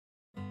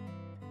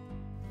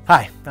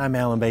Hi, I'm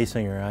Alan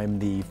Basinger. I'm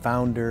the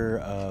founder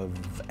of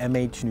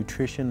MH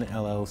Nutrition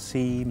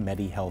LLC,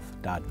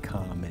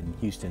 Medi-Health.com in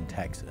Houston,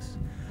 Texas.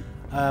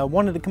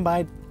 Wanted to come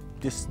by,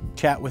 just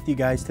chat with you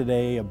guys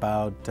today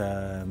about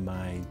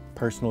my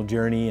personal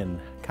journey and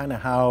kind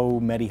of how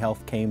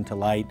Medi-Health came to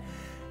light,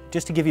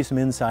 just to give you some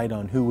insight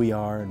on who we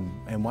are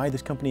and why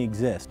this company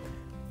exists.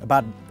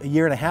 About a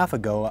year and a half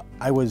ago,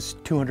 I was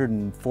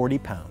 240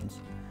 pounds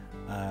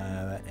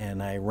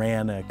and I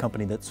ran a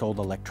company that sold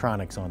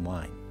electronics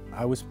online.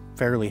 I was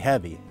fairly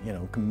heavy, you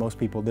know, most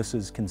people this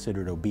is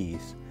considered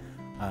obese.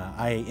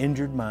 I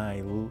injured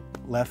my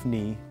left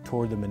knee,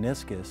 tore the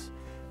meniscus,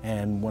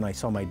 and when I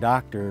saw my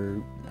doctor,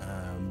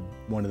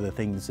 one of the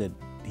things that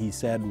he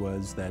said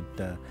was that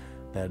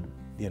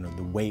you know,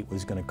 the weight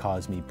was going to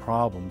cause me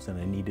problems and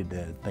I needed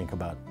to think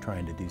about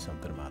trying to do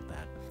something about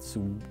that.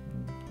 So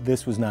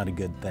this was not a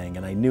good thing,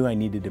 and I knew I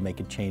needed to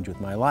make a change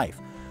with my life.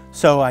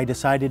 So I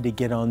decided to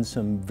get on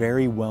some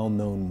very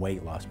well-known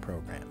weight loss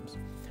programs.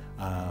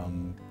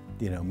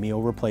 You know,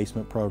 meal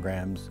replacement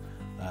programs.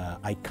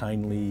 I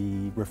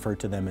kindly refer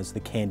to them as the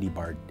candy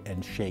bar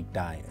and shake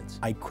diets.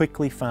 I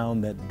quickly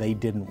found that they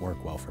didn't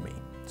work well for me,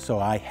 so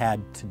I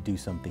had to do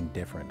something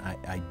different.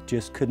 I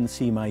just couldn't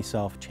see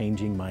myself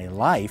changing my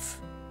life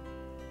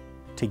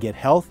to get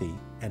healthy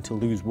and to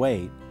lose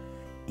weight,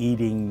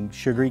 eating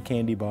sugary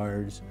candy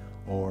bars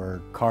or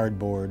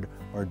cardboard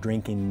or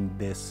drinking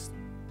this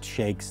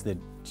shakes that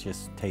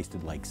just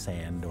tasted like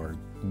sand or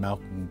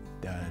milk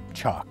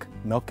chalk.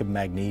 Milk of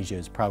magnesia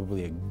is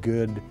probably a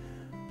good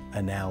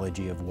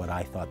analogy of what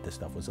I thought this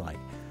stuff was like.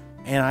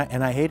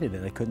 And I hated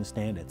it, I couldn't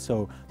stand it.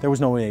 So there was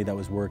no way that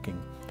was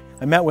working.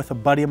 I met with a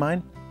buddy of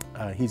mine.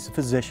 He's a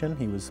physician.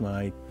 He was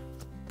my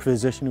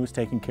physician who was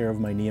taking care of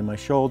my knee and my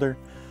shoulder.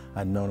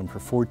 I'd known him for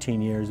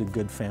 14 years, a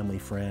good family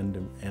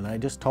friend. And I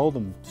just told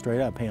him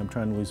straight up, hey, I'm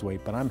trying to lose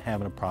weight, but I'm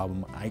having a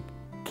problem. I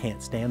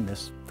can't stand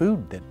this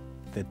food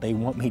that they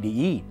want me to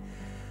eat.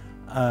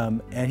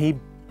 And he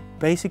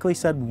basically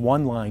said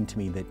one line to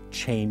me that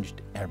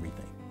changed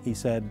everything. He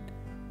said,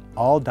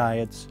 all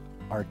diets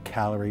are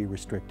calorie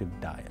restrictive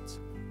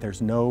diets.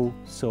 There's no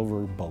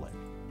silver bullet.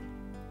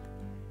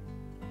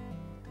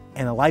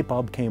 And a light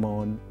bulb came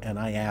on and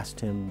I asked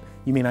him,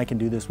 you mean I can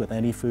do this with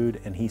any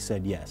food? And he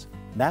said yes.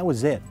 That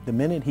was it. The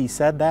minute he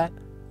said that,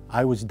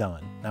 I was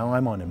done. Now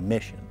I'm on a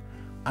mission.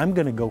 I'm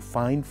gonna go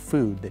find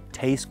food that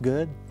tastes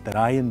good, that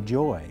I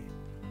enjoy,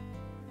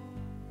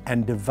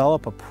 and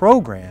develop a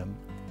program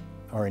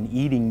or an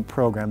eating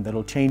program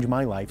that'll change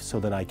my life so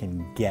that I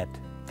can get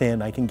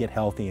thin, I can get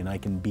healthy, and I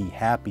can be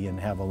happy and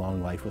have a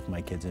long life with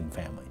my kids and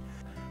family.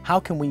 How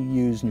can we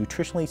use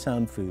nutritionally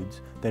sound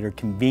foods that are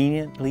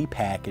conveniently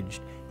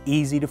packaged,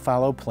 easy to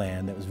follow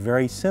plan, that was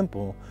very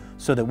simple,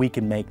 so that we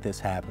can make this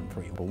happen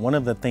for you? But one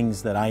of the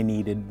things that I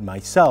needed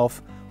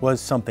myself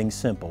was something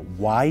simple.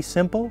 Why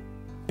simple?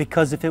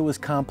 Because if it was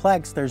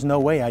complex, there's no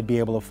way I'd be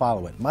able to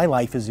follow it. My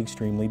life is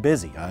extremely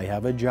busy. I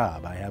have a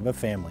job, I have a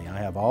family, I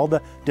have all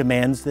the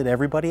demands that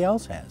everybody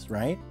else has,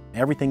 right?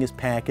 Everything is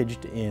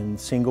packaged in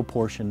single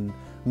portion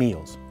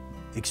meals.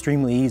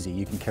 Extremely easy.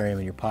 You can carry them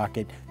in your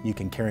pocket, you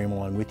can carry them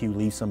along with you,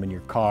 leave some in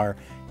your car,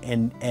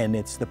 and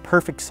it's the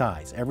perfect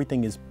size.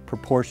 Everything is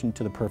proportioned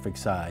to the perfect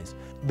size.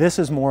 This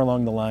is more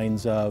along the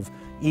lines of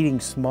eating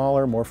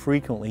smaller more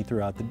frequently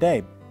throughout the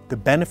day. The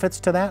benefits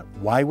to that,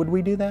 why would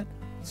we do that?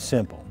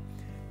 Simple.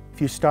 If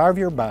you starve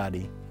your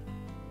body,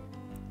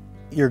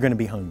 you're going to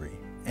be hungry,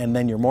 and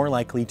then you're more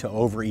likely to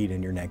overeat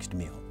in your next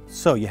meal.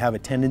 So you have a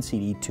tendency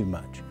to eat too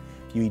much.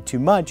 If you eat too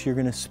much, you're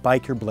going to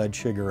spike your blood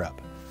sugar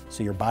up.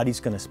 So your body's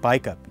going to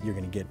spike up. You're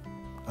going to get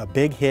a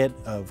big hit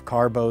of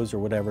carbos or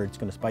whatever, it's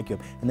going to spike you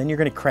up, and then you're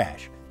going to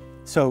crash.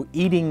 So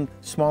eating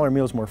smaller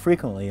meals more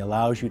frequently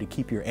allows you to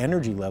keep your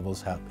energy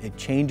levels up. It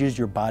changes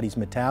your body's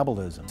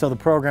metabolism. So the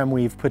program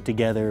we've put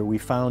together, we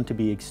found to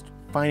be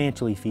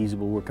financially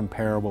feasible. We're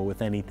comparable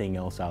with anything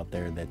else out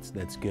there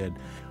that's good.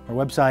 Our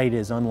website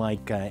is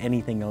unlike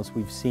anything else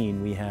we've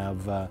seen. We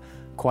have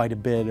quite a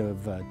bit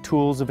of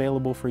tools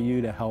available for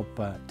you to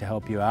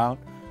help you out.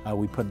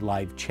 We put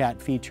live chat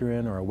feature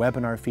in, or a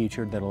webinar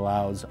feature that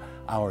allows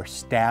our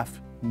staff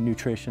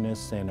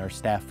nutritionists and our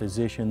staff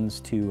physicians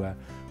to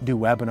do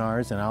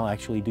webinars, and I'll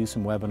actually do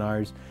some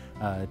webinars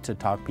to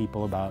talk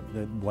people about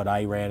what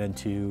I ran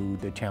into,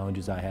 the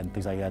challenges I had, and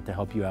things like that to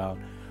help you out.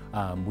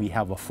 We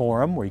have a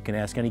forum where you can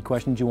ask any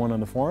questions you want on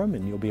the forum,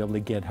 and you'll be able to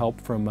get help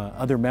from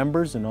other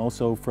members and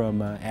also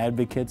from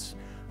advocates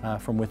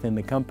from within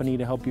the company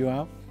to help you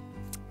out.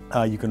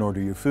 You can order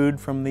your food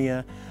from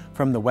the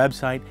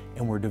website,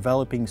 and we're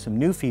developing some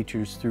new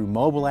features through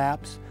mobile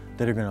apps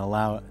that are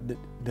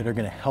going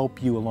to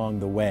help you along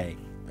the way.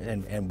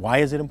 And why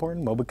is it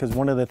important? Well, because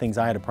one of the things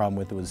I had a problem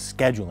with was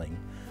scheduling.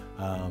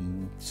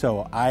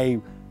 So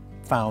I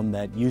found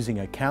that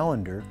using a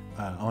calendar,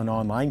 an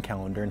online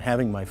calendar, and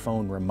having my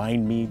phone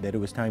remind me that it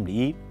was time to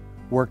eat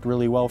worked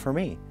really well for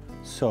me.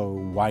 So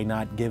why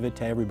not give it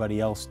to everybody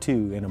else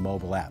too in a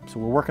mobile app? So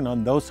we're working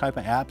on those type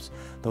of apps.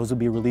 Those will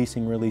be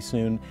releasing really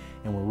soon,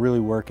 and we're really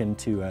working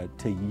to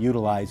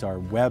utilize our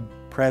web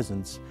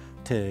presence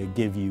to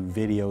give you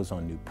videos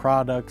on new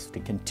products, to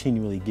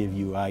continually give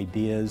you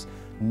ideas,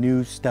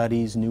 new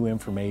studies, new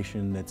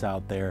information that's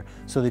out there,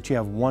 so that you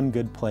have one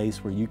good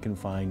place where you can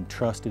find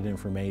trusted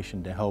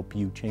information to help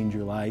you change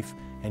your life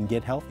and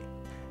get healthy.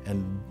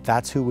 And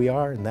that's who we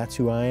are, and that's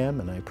who I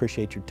am, and I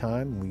appreciate your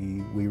time.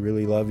 We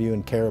really love you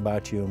and care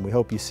about you, and we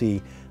hope you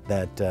see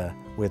that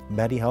with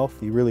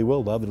Medi-Health, you really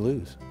will love and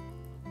lose.